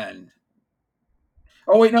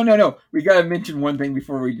 Oh, wait, no. We got to mention one thing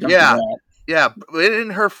before we jump to that. Yeah,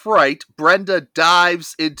 in her fright, Brenda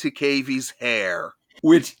dives into KV's hair.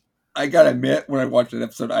 Which, I got to admit, when I watched that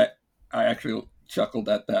episode, I actually chuckled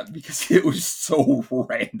at that because it was so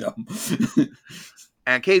random.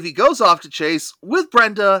 And KV goes off to chase with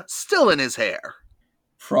Brenda still in his hair.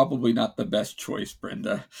 Probably not the best choice,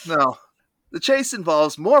 Brenda. No. The chase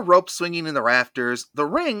involves more rope swinging in the rafters, the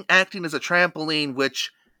ring acting as a trampoline,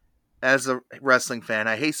 which, as a wrestling fan,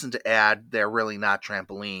 I hasten to add, they're really not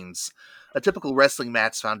trampolines. A typical wrestling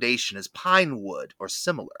mat's foundation is pine wood or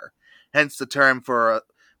similar. Hence the term for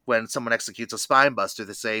when someone executes a spine buster,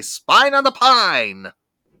 they say, spine on the pine!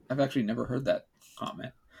 I've actually never heard that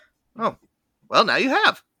comment. Oh, well, now you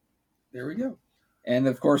have. There we go. And,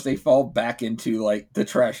 of course, they fall back into, like, the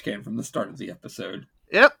trash can from the start of the episode.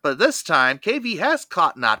 Yep, but this time, KV has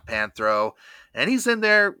caught Not Panthro, and he's in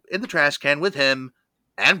there in the trash can with him,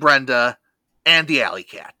 and Brenda, and the alley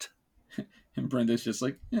cat. And Brenda's just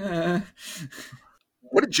like, eh.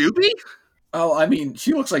 What did you be? Oh, I mean,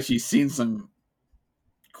 she looks like she's seen some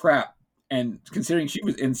crap. And considering she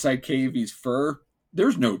was inside KV's fur,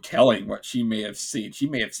 there's no telling what she may have seen. She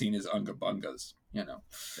may have seen his unga bungas, you know.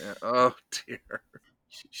 Yeah, oh, dear.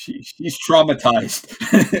 She's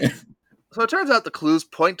traumatized. So it turns out the clues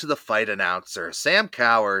point to the fight announcer, Sam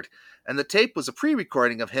Coward, and the tape was a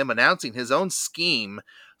pre-recording of him announcing his own scheme,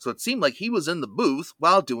 so it seemed like he was in the booth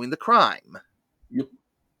while doing the crime. Yep.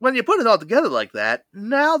 When you put it all together like that,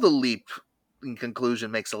 now the leap in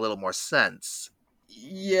conclusion makes a little more sense.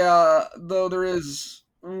 Yeah, though there is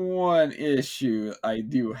one issue I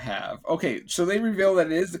do have. Okay, so they reveal that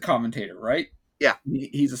it is the commentator, right? Yeah.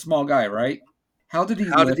 He's a small guy, right? How did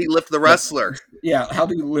he lift the wrestler? Yeah, how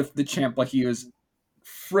did he lift the champ like he was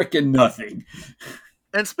frickin' nothing?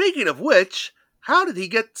 And speaking of which, how did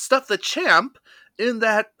he stuff the champ in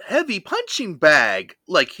that heavy punching bag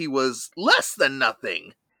like he was less than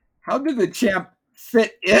nothing? How did the champ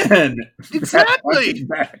fit in? Exactly.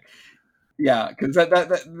 Yeah,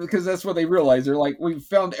 because that's what they realize. They're like, we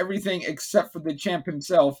found everything except for the champ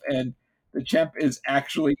himself, and the champ is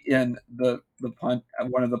actually in one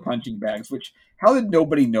of the punching bags. Which, how did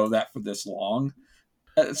nobody know that for this long?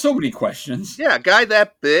 So many questions. Yeah, a guy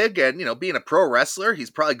that big, and being a pro wrestler, he's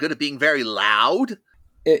probably good at being very loud.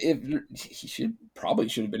 He should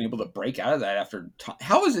have been able to break out of that after.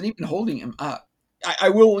 How is it even holding him up? I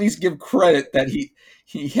will at least give credit that he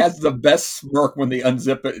has the best smirk when they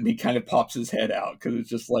unzip it and he kind of pops his head out, because it's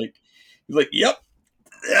just like, he's like, yep,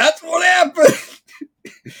 that's what happened.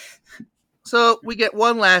 So we get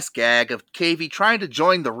one last gag of KV trying to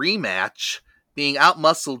join the rematch, being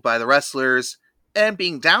outmuscled by the wrestlers, and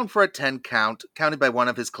being down for a 10 count, counted by one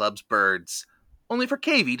of his club's birds, only for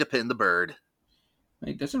KV to pin the bird.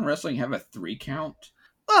 Wait, doesn't wrestling have a 3 count?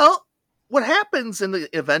 Well, what happens in the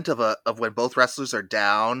event of when both wrestlers are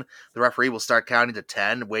down, the referee will start counting to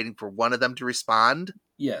 10, waiting for one of them to respond.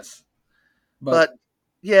 Yes. But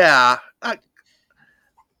yeah,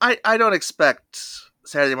 I don't expect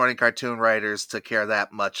Saturday morning cartoon writers to care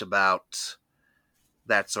that much about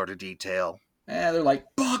that sort of detail. They're like,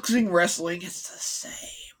 boxing, wrestling, it's the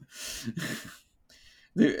same.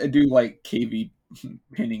 I do like KV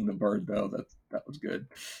pinning the bird, though. That was good.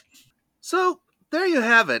 So, there you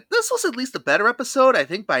have it. This was at least a better episode. I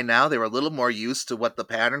think by now they were a little more used to what the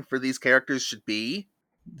pattern for these characters should be.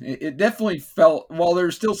 It definitely felt, while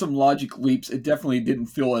there's still some logic leaps, it definitely didn't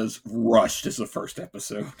feel as rushed as the first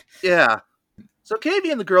episode. Yeah. So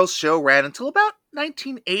KV and the Girls show ran until about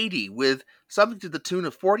 1980, with something to the tune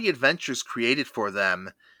of 40 adventures created for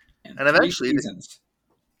them. And eventually... 3 seasons.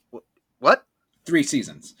 What? 3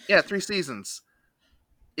 seasons. Yeah, 3 seasons.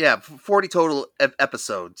 Yeah, 40 total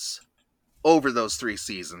episodes over those 3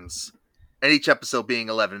 seasons. And each episode being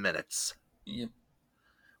 11 minutes. Yep.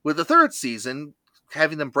 With the 3rd season,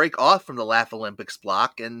 having them break off from the Laugh Olympics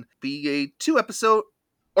block and be a 2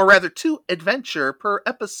 adventure per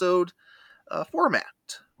episode format.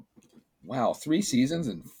 Wow, 3 seasons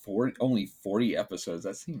and only 40 episodes.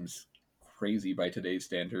 That seems crazy by today's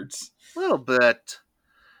standards. A little bit.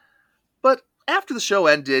 But after the show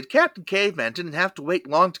ended, Captain Caveman didn't have to wait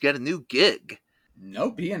long to get a new gig.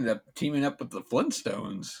 Nope, he ended up teaming up with the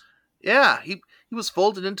Flintstones. Yeah, he was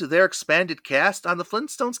folded into their expanded cast on the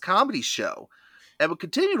Flintstones comedy show, and would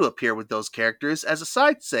continue to appear with those characters as a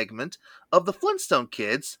side segment of the Flintstone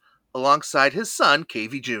Kids, alongside his son,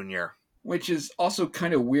 KV Jr. Which is also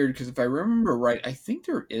kind of weird, because if I remember right, I think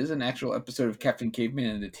there is an actual episode of Captain Caveman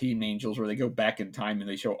and the Teen Angels where they go back in time and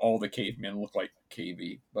they show all the cavemen look like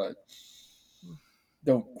KV, but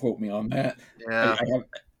don't quote me on that. Yeah. I have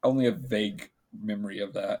only a vague memory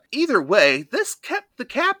of that. Either way, this kept the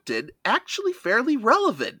Captain actually fairly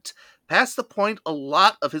relevant, past the point a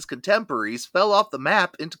lot of his contemporaries fell off the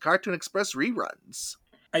map into Cartoon Express reruns.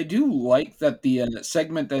 I do like that the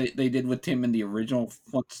segment that they did with him in the original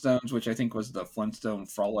Flintstones, which I think was the Flintstone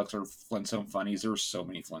Frolics or Flintstone Funnies, there were so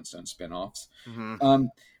many Flintstone spinoffs,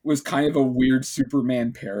 was kind of a weird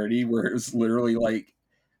Superman parody where it was literally like,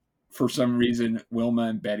 for some reason, Wilma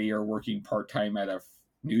and Betty are working part-time at a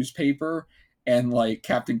newspaper, and like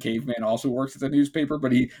Captain Caveman also works at the newspaper,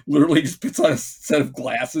 but he literally just puts on a set of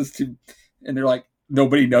glasses and they're like,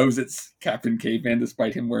 nobody knows it's Captain Caveman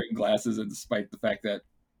despite him wearing glasses and despite the fact that,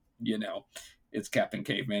 you know, it's Captain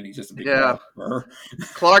Caveman. He's just a big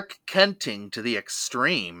Clark Kenting to the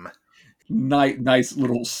extreme. Nice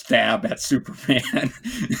little stab at Superman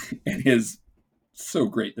and his so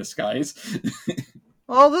great disguise.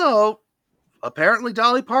 Although, apparently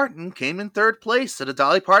Dolly Parton came in 3rd place at a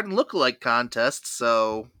Dolly Parton lookalike contest,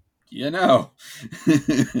 so... You know.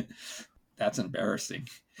 That's embarrassing.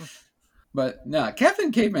 But, nah,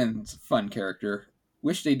 Captain Caveman's a fun character.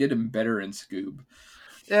 Wish they did him better in Scoob.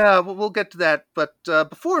 Yeah, we'll get to that, but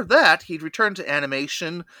before that, he'd returned to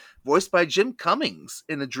animation, voiced by Jim Cummings,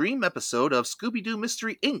 in a dream episode of Scooby-Doo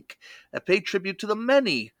Mystery Inc. that paid tribute to the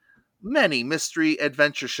many, many mystery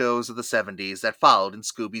adventure shows of the 70s that followed in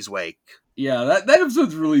Scooby's wake. Yeah, that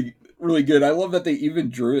episode's really, really good. I love that they even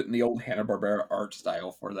drew it in the old Hanna-Barbera art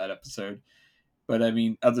style for that episode. But, I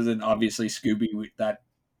mean, other than, obviously, Scooby, that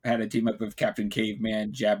had a team up of Captain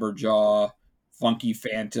Caveman, Jabberjaw, Funky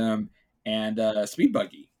Phantom, and Speed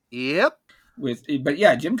Buggy. Yep. But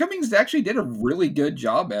yeah, Jim Cummings actually did a really good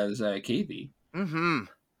job as KV. Mm-hmm.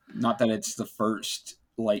 Not that it's the first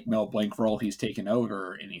like Mel Blanc role he's taken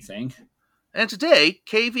over or anything. And today,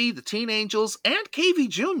 KV, the Teen Angels, and KV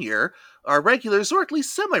Jr. are regulars, or at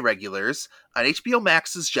least semi-regulars, on HBO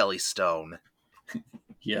Max's Jellystone.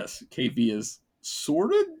 Yes, KV is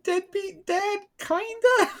sort of deadbeat dad,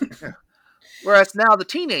 kinda. Whereas now the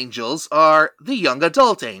Teen Angels are the Young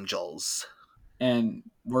Adult Angels. And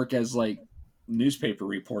work as, like, newspaper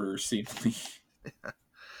reporters, seemingly.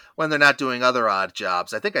 When they're not doing other odd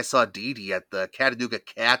jobs. I think I saw Dee Dee at the Chattanooga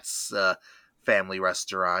Cats family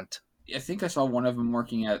restaurant. I think I saw one of them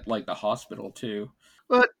working at, like, the hospital, too.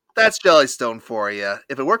 But that's Jellystone for you.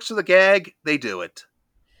 If it works for the gag, they do it.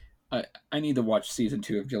 I need to watch season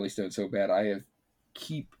 2 of Jellystone so bad. I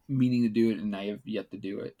keep meaning to do it, and I have yet to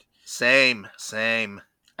do it. Same.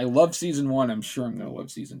 I love season 1. I'm sure I'm going to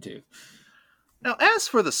love season 2. Now, as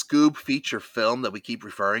for the Scoob feature film that we keep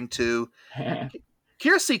referring to,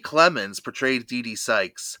 Kiersey Clemens portrayed Dee Dee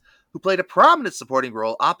Sykes, who played a prominent supporting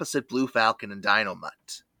role opposite Blue Falcon and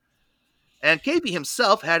Dynomutt. And KB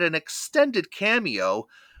himself had an extended cameo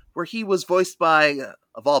where he was voiced by,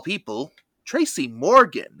 of all people, Tracy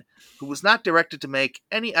Morgan, who was not directed to make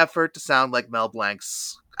any effort to sound like Mel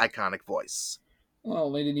Blanc's iconic voice.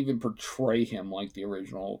 Well, they didn't even portray him like the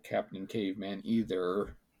original Captain Caveman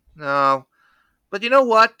either. No. But you know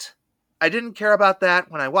what? I didn't care about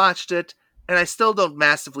that when I watched it, and I still don't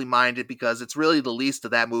massively mind it because it's really the least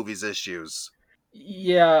of that movie's issues.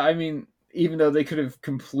 Yeah, I mean, even though they could have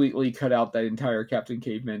completely cut out that entire Captain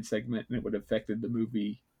Caveman segment and it would have affected the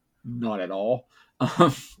movie not at all.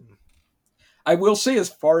 I will say, as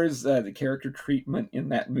far as the character treatment in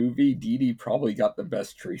that movie, Dee Dee probably got the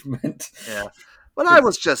best treatment. Yeah. But I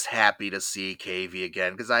was just happy to see Cavey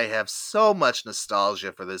again because I have so much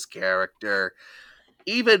nostalgia for this character.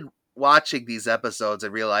 Even watching these episodes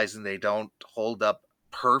and realizing they don't hold up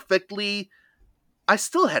perfectly, I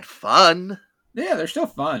still had fun. Yeah, they're still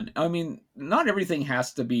fun. I mean, not everything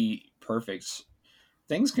has to be perfect.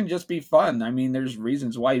 Things can just be fun. I mean, there's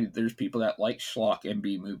reasons why there's people that like schlock and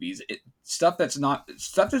B movies. Stuff doesn't have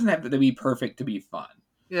to be perfect to be fun.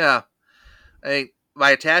 Yeah. I mean,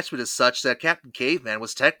 my attachment is such that Captain Caveman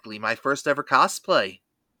was technically my first ever cosplay.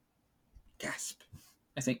 Gasp.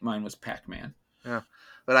 I think mine was Pac-Man. Yeah.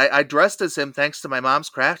 But I dressed as him thanks to my mom's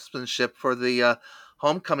craftsmanship for the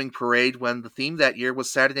homecoming parade when the theme that year was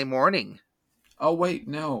Saturday morning. Oh, wait,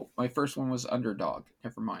 no. My first one was Underdog.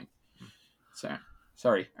 Never mind.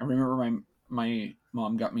 Sorry. I remember my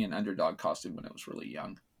mom got me an Underdog costume when I was really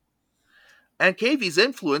young. And Cavey's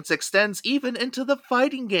influence extends even into the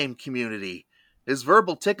fighting game community. His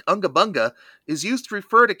verbal tick Unga Bunga is used to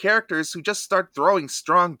refer to characters who just start throwing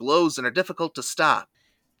strong blows and are difficult to stop.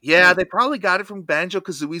 Yeah, they probably got it from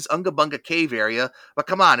Banjo-Kazooie's Unga Bunga cave area, but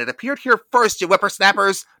come on, it appeared here first, you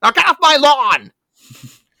whippersnappers! Now get off my lawn!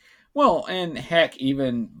 Well, and heck,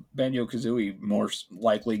 even Banjo-Kazooie more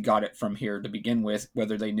likely got it from here to begin with,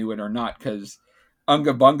 whether they knew it or not, because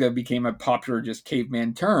Unga Bunga became a popular just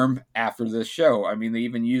caveman term after this show. I mean, they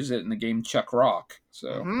even use it in the game Chuck Rock.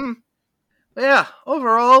 So, Yeah,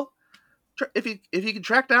 overall, if you can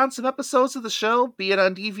track down some episodes of the show, be it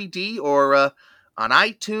on DVD or on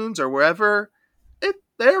iTunes or wherever,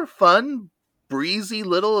 they're fun, breezy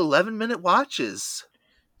little 11-minute watches.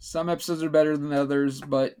 some episodes are better than others,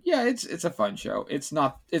 but yeah, it's a fun show. It's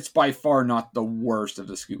by far not the worst of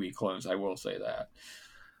the Scooby clones, I will say that.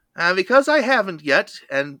 Because I haven't yet,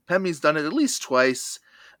 and Pemmy's done it at least twice.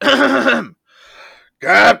 Captain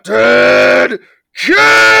Caveman!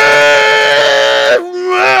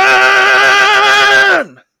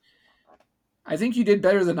 I think you did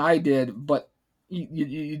better than I did, but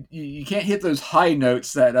you can't hit those high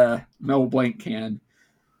notes that Mel Blanc can.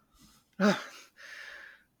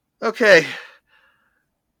 Okay.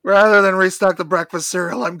 Rather than restock the breakfast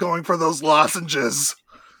cereal, I'm going for those lozenges.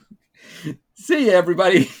 See ya,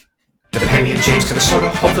 everybody. The Pemmy and James kind of sort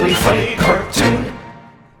of hopefully funny cartoon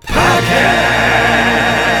podcast.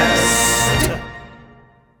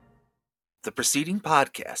 The preceding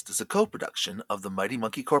podcast is a co-production of the Mighty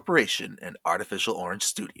Monkey Corporation and Artificial Orange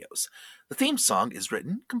Studios. The theme song is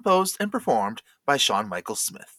written, composed, and performed by Shawn Michael Smith.